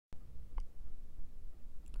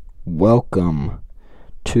Welcome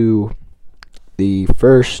to the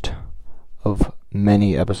first of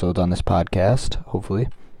many episodes on this podcast, hopefully.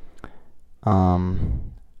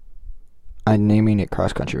 I'm naming it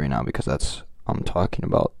cross country right now because that's I'm talking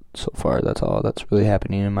about so far. That's all that's really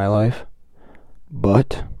happening in my life.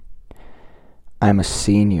 But I'm a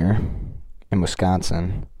senior in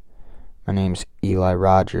Wisconsin. My name's Eli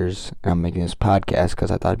Rogers, and I'm making this podcast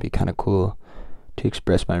because I thought it'd be kind of cool to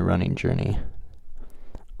express my running journey.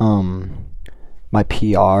 My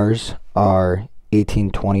PRs are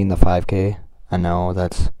 18:20 in the 5K. I know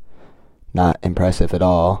that's not impressive at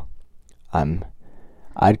all.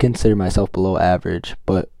 I'd consider myself below average,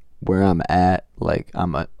 but where I'm at,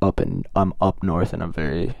 I'm up north in a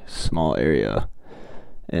very small area,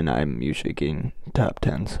 and I'm usually getting top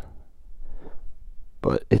tens.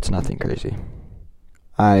 But it's nothing crazy.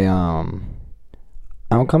 I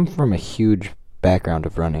don't come from a huge background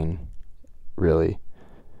of running, really.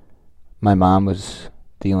 My mom was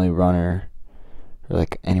the only runner, or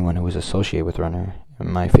anyone who was associated with runner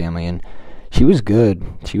in my family, and she was good.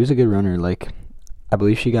 She was a good runner. I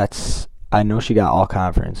believe I know she got all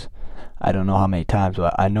conference. I don't know how many times,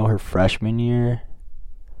 but I know her freshman year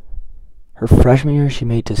she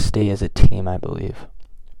made to stay as a team, I believe.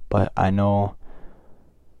 But I know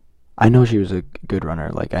she was a good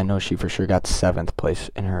runner. I know she for sure got 7th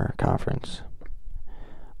place in her conference.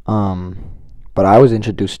 But I was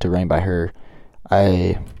introduced to running by her.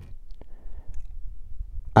 I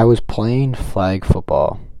was playing flag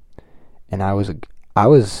football, and I was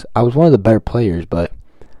one of the better players, but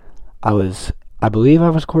I believe I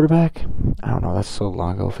was quarterback. I don't know, that's so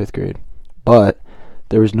long ago, 5th grade. But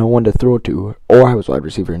there was no one to throw to, or I was wide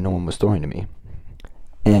receiver and no one was throwing to me.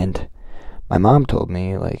 And my mom told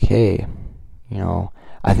me, hey,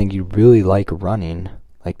 I think you really like running.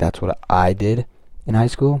 That's what I did in high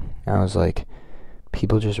school. And I was like,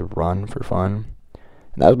 people just run for fun.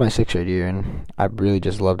 And that was my 6th grade year, and I really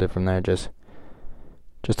just loved it from there. Just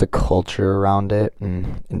the culture around it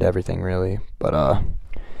and everything, really. But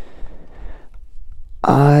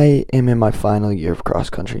I am in my final year of cross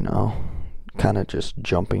country now. Kind of just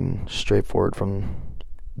jumping straight forward from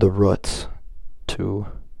the roots to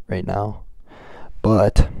right now.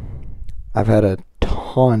 But I've had a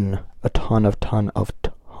ton of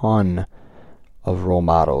role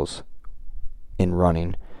models in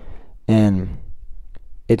running, and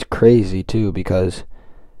it's crazy too because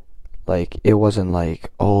it wasn't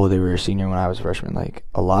they were a senior when I was a freshman.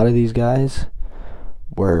 A lot of these guys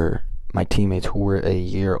were my teammates who were a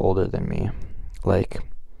year older than me.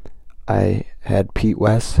 I had Pete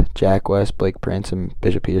West, Jack West, Blake Prince, and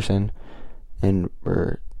Bishop Peterson, and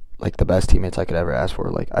were the best teammates I could ever ask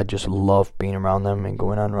for. I just love being around them and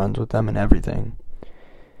going on runs with them and everything.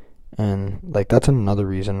 And that's another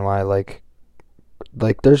reason why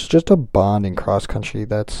there's just a bond in cross country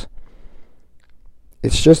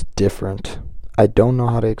it's just different. I don't know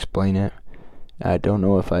how to explain it. I don't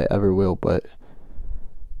know if I ever will, but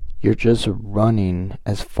you're just running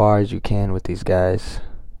as far as you can with these guys,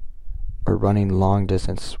 or running long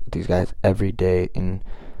distance with these guys every day, and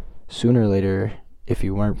sooner or later, if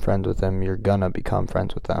you weren't friends with them, you're gonna become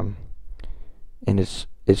friends with them. And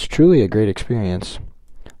it's truly a great experience.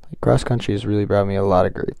 Cross country has really brought me a lot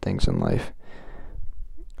of great things in life.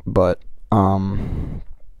 But I've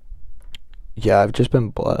just been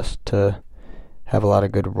blessed to have a lot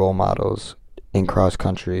of good role models in cross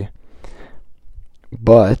country.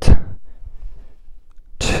 But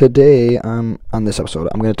today, on this episode,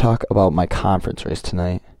 I'm going to talk about my conference race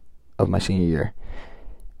tonight of my senior year.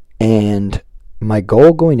 And my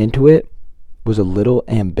goal going into it was a little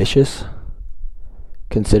ambitious,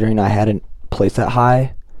 considering I hadn't placed that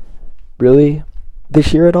high really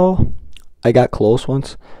this year at all. I got close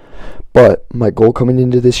once, but my goal coming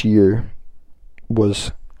into this year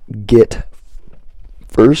was get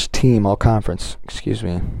first team all conference. Excuse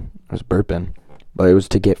me, I was burping. But it was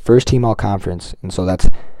to get first team all conference, and so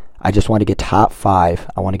I just want to get top 5.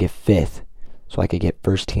 I want to get 5th so I could get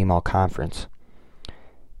first team all conference.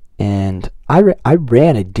 And I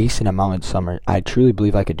ran a decent amount in summer. I truly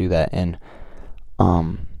believe I could do that, and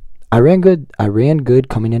I ran good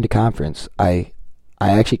coming into conference. I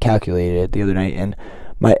actually calculated it the other night, and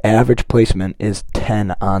my average placement is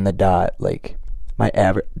 10 on the dot. The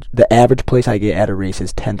average place I get at a race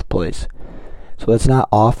is 10th place. So that's not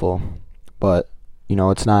awful, but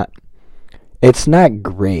it's not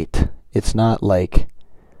great. It's not I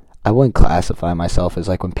wouldn't classify myself as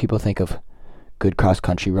when people think of good cross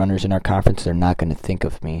country runners in our conference, they're not going to think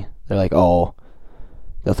of me. They're they'll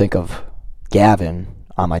think of Gavin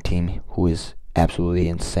on my team, who is absolutely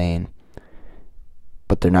insane,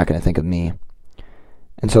 but they're not going to think of me.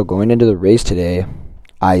 And so going into the race today,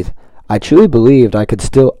 I truly believed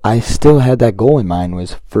I still had that goal in mind,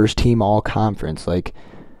 was first team all conference. Like,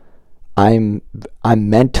 I'm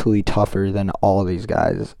mentally tougher than all these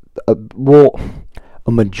guys.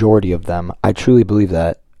 A majority of them. I truly believe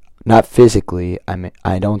that. Not physically.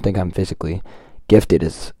 I don't think I'm physically gifted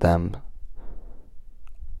as them.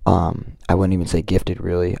 I wouldn't even say gifted,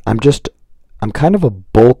 really. I'm kind of a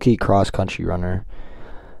bulky cross-country runner.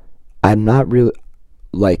 I'm not really,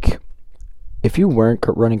 like, if you weren't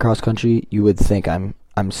running cross-country, you would think I'm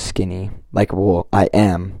skinny. Like, well, I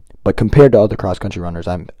am. But compared to other cross-country runners,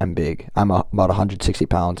 I'm big. I'm about 160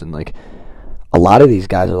 pounds, and, like, a lot of these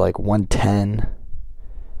guys are, like, 110,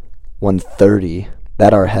 130,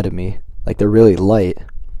 that are ahead of me. Like, they're really light.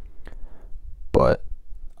 But,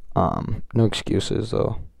 no excuses,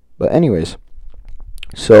 though. But anyways,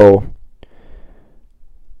 so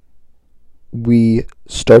we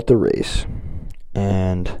start the race,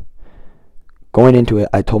 and going into it,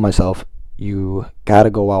 I told myself, you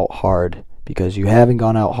gotta go out hard, because you haven't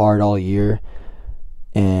gone out hard all year.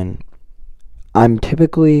 And I'm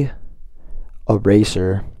typically a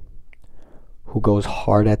racer who goes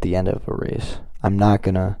hard at the end of a race.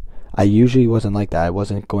 I usually wasn't like that. I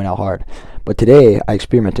wasn't going out hard. But today, I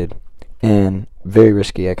experimented. And very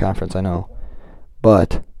risky at conference, I know.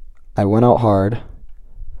 But I went out hard,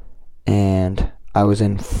 and I was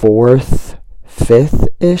in 4th,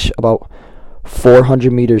 5th-ish, about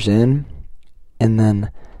 400 meters in. And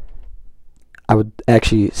then I would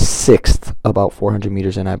actually 6th, about 400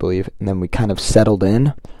 meters in, I believe. And then we kind of settled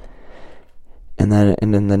in. And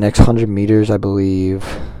then the next 100 meters, I believe,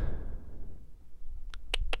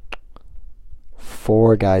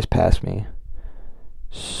 4 guys passed me.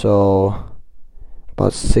 So,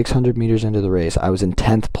 about 600 meters into the race, I was in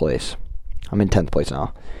 10th place. I'm in 10th place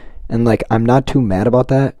now. And, like, I'm not too mad about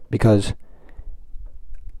that, because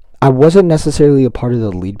I wasn't necessarily a part of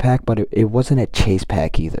the lead pack, but it wasn't a chase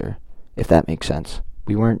pack either, if that makes sense.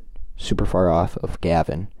 We weren't super far off of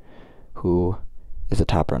Gavin, who is a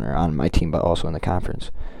top runner on my team, but also in the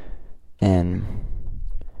conference. And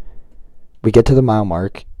we get to the mile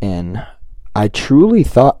mark, and I truly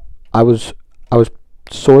thought I was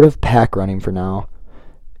sort of pack running for now.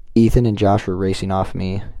 Ethan and Josh were racing off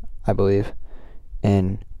me, I believe.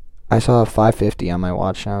 And I saw a 5:50 on my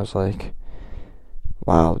watch, and I was like,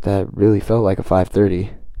 wow, that really felt like a 5:30.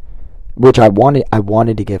 Which I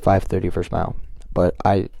wanted to get 5:30 first mile. But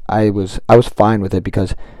I was fine with it,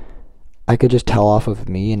 because I could just tell off of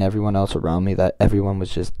me and everyone else around me that everyone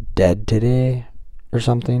was just dead today or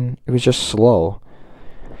something. It was just slow.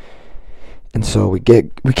 And so we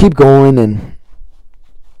keep going, and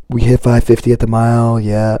we hit 5:50 at the mile,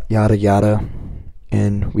 yada yada.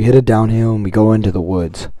 And we hit a downhill, and we go into the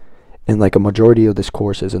woods. And, like, a majority of this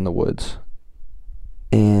course is in the woods.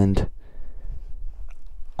 And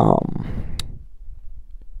I'm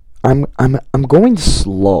going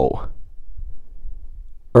slow.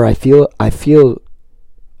 Or I feel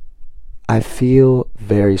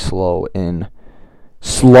very slow and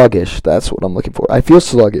sluggish. That's what I'm looking for. I feel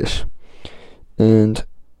sluggish. And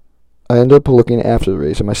I ended up looking after the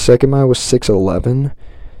race, and my second mile was 6:11.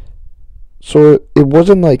 So it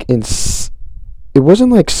wasn't like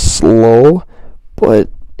slow, but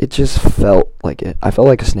it just felt like it. I felt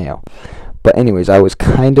like a snail. But anyways, I was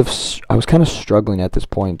kind of struggling at this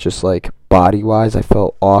point, just like body-wise. I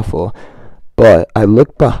felt awful. But I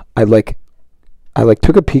looked I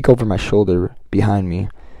took a peek over my shoulder behind me,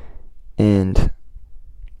 and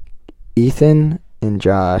Ethan and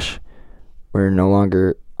Josh were no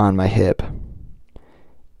longer on my hip.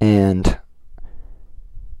 And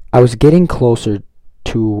I was getting closer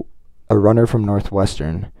to a runner from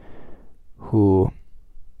Northwestern who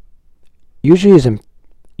usually is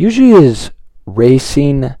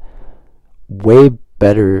racing way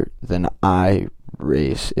better than I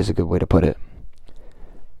race, is a good way to put it.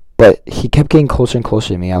 But he kept getting closer and closer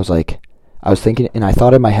to me. I was thinking, and I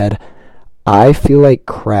thought in my head, I feel like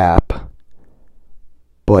crap,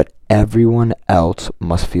 but everyone else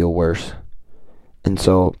must feel worse. And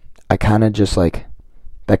so I kind of just that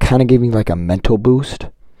kind of gave me like a mental boost.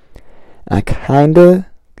 And I kind of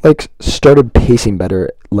started pacing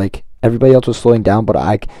better. Like, everybody else was slowing down, but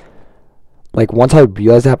once I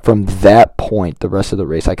realized that, from that point, the rest of the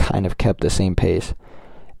race, I kind of kept the same pace.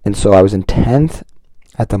 And so I was in 10th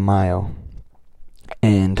at the mile.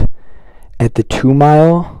 And at the 2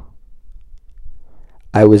 mile,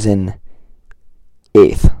 I was in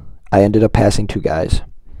 8th. I ended up passing 2 guys.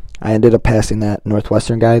 I ended up passing that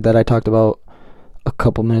Northwestern guy that I talked about a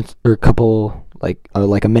minute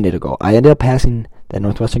ago. I ended up passing that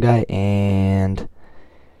Northwestern guy and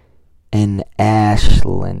an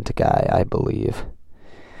Ashland guy, I believe.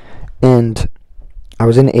 And I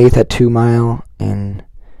was in 8th at 2 mile, and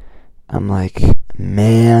I'm like,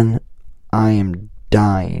 man, I am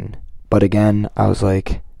dying. But again, I was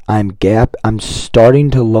like, I'm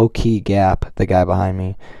starting to low-key gap the guy behind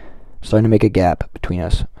me. I'm starting to make a gap between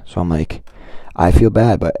us. So I'm like, I feel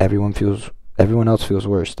bad, but everyone else feels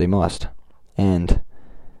worse. They must. And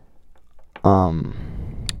I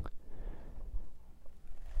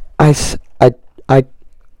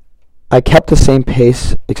kept the same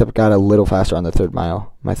pace, except got a little faster on the 3rd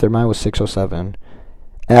mile. My 3rd mile was 6:07.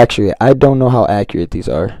 Actually, I don't know how accurate these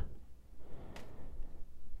are.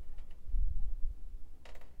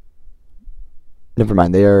 Never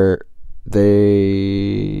mind. They're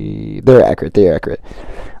accurate. They are accurate.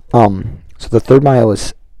 So my 3rd mile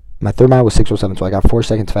was 6:07, so I got 4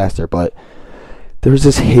 seconds faster. But there was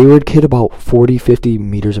this Hayward kid about 40-50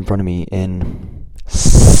 meters in front of me in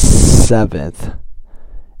 7th,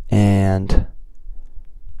 and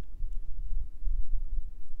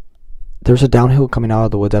there was a downhill coming out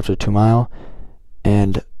of the woods after 2 mile,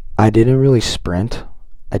 and I didn't really sprint.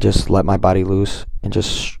 I just let my body loose and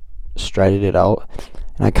just strided it out,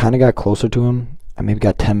 and I kind of got closer to him. I maybe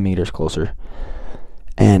got 10 meters closer,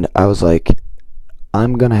 and I was like,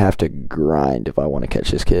 I'm gonna have to grind if I want to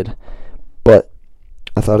catch this kid. But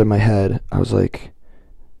I thought in my head, I was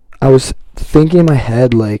thinking in my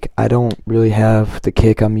head, like, I don't really have the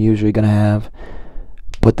kick I'm usually gonna have.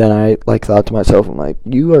 But then I thought to myself, I'm like,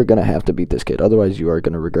 you are gonna have to beat this kid, otherwise you are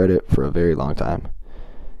gonna regret it for a very long time.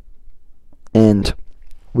 And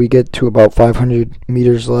we get to about 500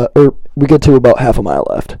 meters left, or we get to about half a mile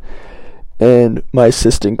left, and my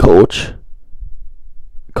assistant coach,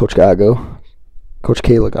 Coach Kayla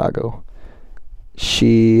Gago,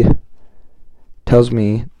 she tells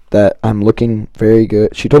me that I'm looking very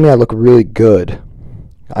good. She told me I look really good.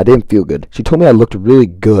 I didn't feel good. She told me I looked really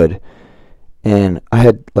good, and I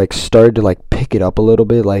had started to pick it up a little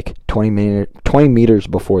bit, 20 meters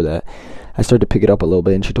before that. I started to pick it up a little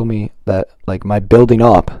bit, and she told me that my building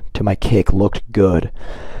up to my kick looked good.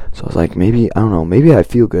 So I was like, maybe I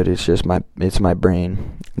feel good. It's just it's my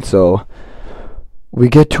brain. And so we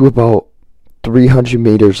get to about 300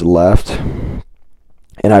 meters left,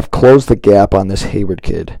 and I've closed the gap on this Hayward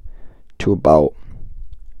kid to about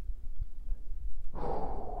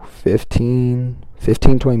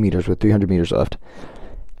 20 meters with 300 meters left.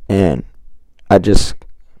 And I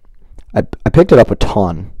picked it up a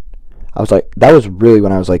ton. I was like, that was really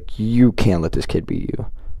when I was like, you can't let this kid beat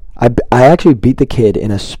you. I actually beat the kid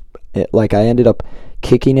I ended up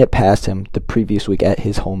kicking it past him the previous week at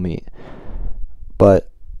his home meet.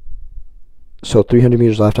 But, so 300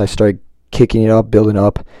 meters left, I started kicking it up, building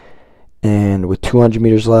up, and with 200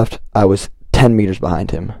 meters left, I was 10 meters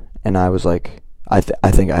behind him, and I was like, I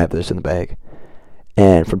think I have this in the bag.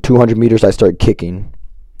 And from 200 meters, I started kicking.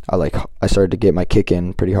 I started to get my kick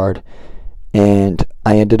in pretty hard, and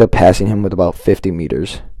I ended up passing him with about 50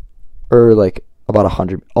 meters, or about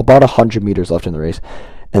 100 meters left in the race.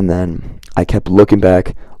 And then I kept looking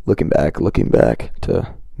back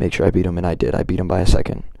to make sure I beat him, and I did. I beat him by a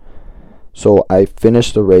second. So I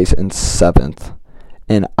finished the race in 7th,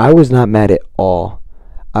 and I was not mad at all.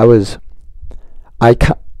 I was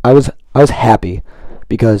happy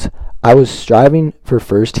because I was striving for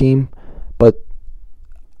first team, but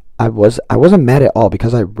I wasn't mad at all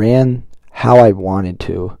because I ran how I wanted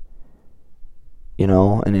to,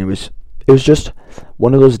 and it was just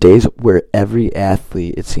one of those days where every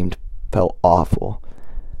athlete, it seemed, felt awful.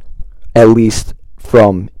 At least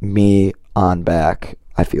from me on back,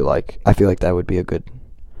 I feel like that would be a good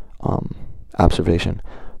observation.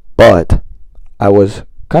 But I was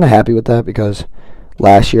kind of happy with that because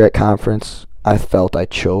last year at conference, I felt I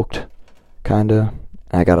choked, kind of.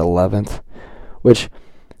 I got 11th, which,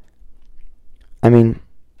 I mean,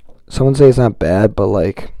 someone say it's not bad, but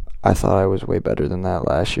I thought I was way better than that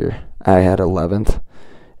last year. I had 11th,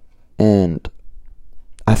 and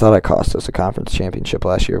I thought it cost us a conference championship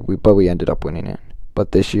last year, but we ended up winning it.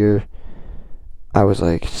 But this year, I was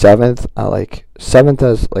 7th. 7th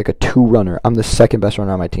as a 2 runner. I'm the second best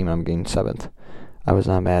runner on my team, and I'm getting 7th. I was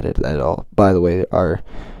not mad at all. By the way,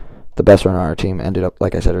 the best runner on our team ended up,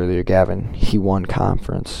 like I said earlier, Gavin. He won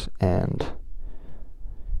conference, and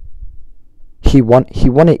he won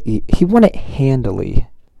it handily.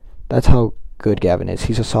 That's how good Gavin is.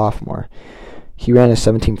 He's a sophomore. He ran a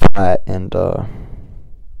 17 flat, and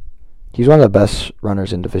he's one of the best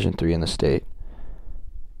runners in Division III in the state.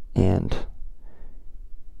 And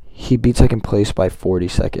he beat second place by 40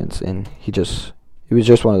 seconds, and it was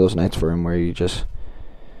just one of those nights for him where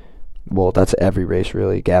that's every race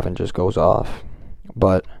really. Gavin just goes off.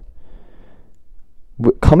 But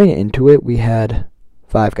coming into it, we had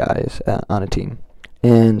 5 guys on a team.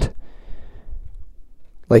 And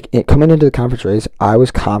like coming into the conference race, I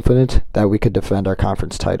was confident that we could defend our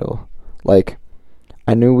conference title. Like,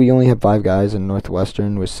 I knew we only had 5 guys, and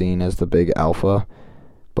Northwestern was seen as the big alpha,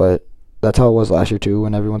 but that's how it was last year too,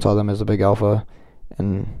 when everyone saw them as the big alpha.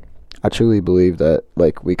 And I truly believe that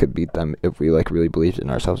like we could beat them if we like really believed in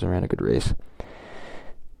ourselves and ran a good race.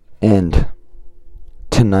 And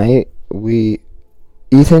tonight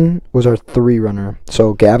Ethan was our 3 runner.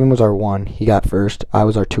 So Gavin was our 1. He got first. I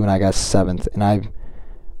was our 2, and I got 7th. And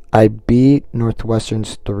I beat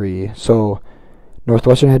Northwestern's 3. So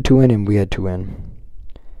Northwestern had 2 in, and we had 2 in.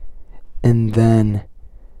 And then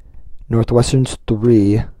Northwestern's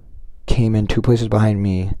 3 came in 2 places behind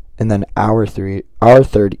me. And then our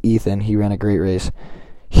 3rd, Ethan, he ran a great race.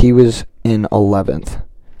 He was in 11th.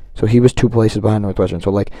 So he was 2 places behind Northwestern.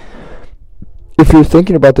 So like, if you're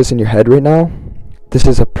thinking about this in your head right now, this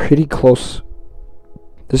is a pretty close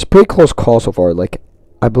call so far. Like,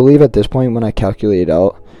 I believe at this point, when I calculated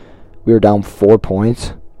out, we were down 4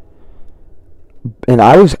 points. And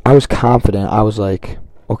I was confident. I was like,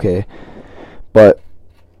 okay. But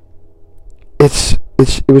it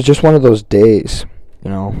was just one of those days, you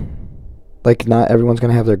know. Like, not everyone's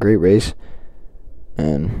going to have their great race.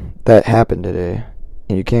 And that happened today.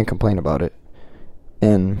 And you can't complain about it.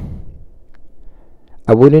 And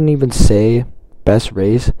I wouldn't even say best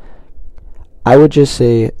race. I would just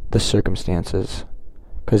say the circumstances.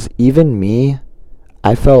 Because even me,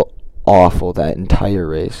 I felt awful that entire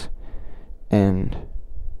race. And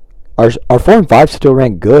our 4 and 5 still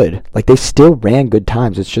ran good. Like, they still ran good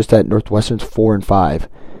times. It's just that Northwestern's 4 and 5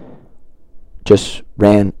 just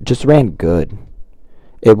ran good.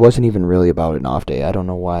 It wasn't even really about an off day. I don't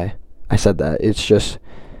know why I said that. It's just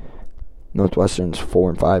Northwestern's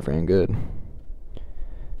 4 and 5 ran good.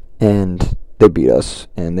 And they beat us,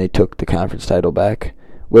 and they took the conference title back,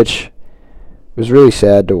 which was really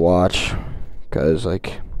sad to watch, because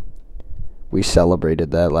like, we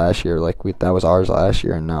celebrated that last year. Like, that was ours last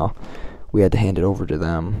year, and now we had to hand it over to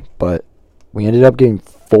them. But we ended up getting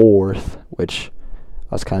 4th, which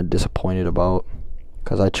I was kind of disappointed about,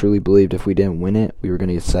 because I truly believed if we didn't win it, we were going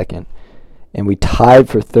to get 2nd. And we tied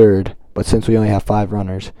for 3rd, but since we only have 5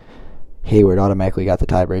 runners, Hayward automatically got the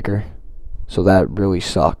tiebreaker. So that really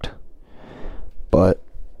sucked. But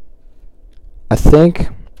I think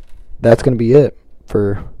that's going to be it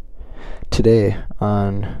for today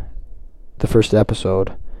on the first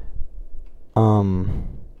episode.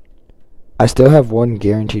 I still have 1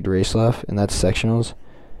 guaranteed race left, and that's sectionals.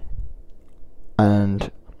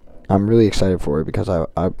 And I'm really excited for it, because I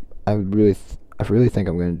really think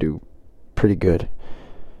I'm going to do pretty good.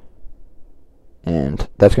 And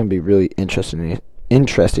that's going to be really interesting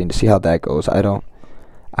to see how that goes. I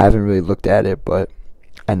haven't really looked at it, but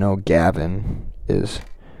I know Gavin was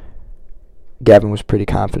pretty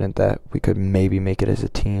confident that we could maybe make it as a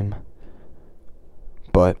team.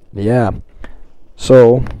 But yeah,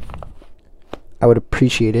 so I would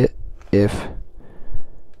appreciate it if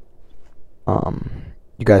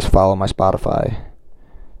you guys follow my Spotify,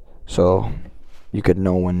 so you could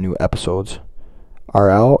know when new episodes are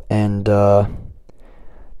out. And I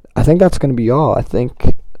think that's going to be all. I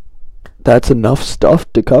think that's enough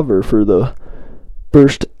stuff to cover for the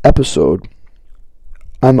first episode.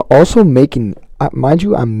 I'm also making, mind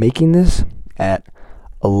you, I'm making this at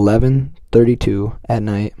 11:32 at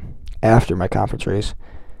night after my conference race,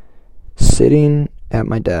 sitting at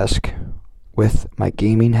my desk with my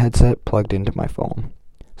gaming headset plugged into my phone.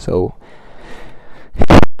 So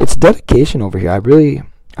it's dedication over here.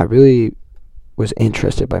 I really was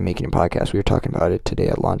interested by making a podcast. We were talking about it today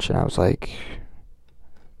at lunch, and I was like,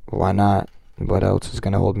 why not? What else is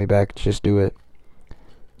going to hold me back? Just do it.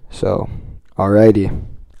 So, alrighty.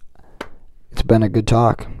 It's been a good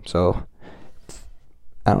talk. So,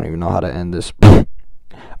 I don't even know how to end this.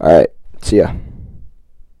 Alright, see ya.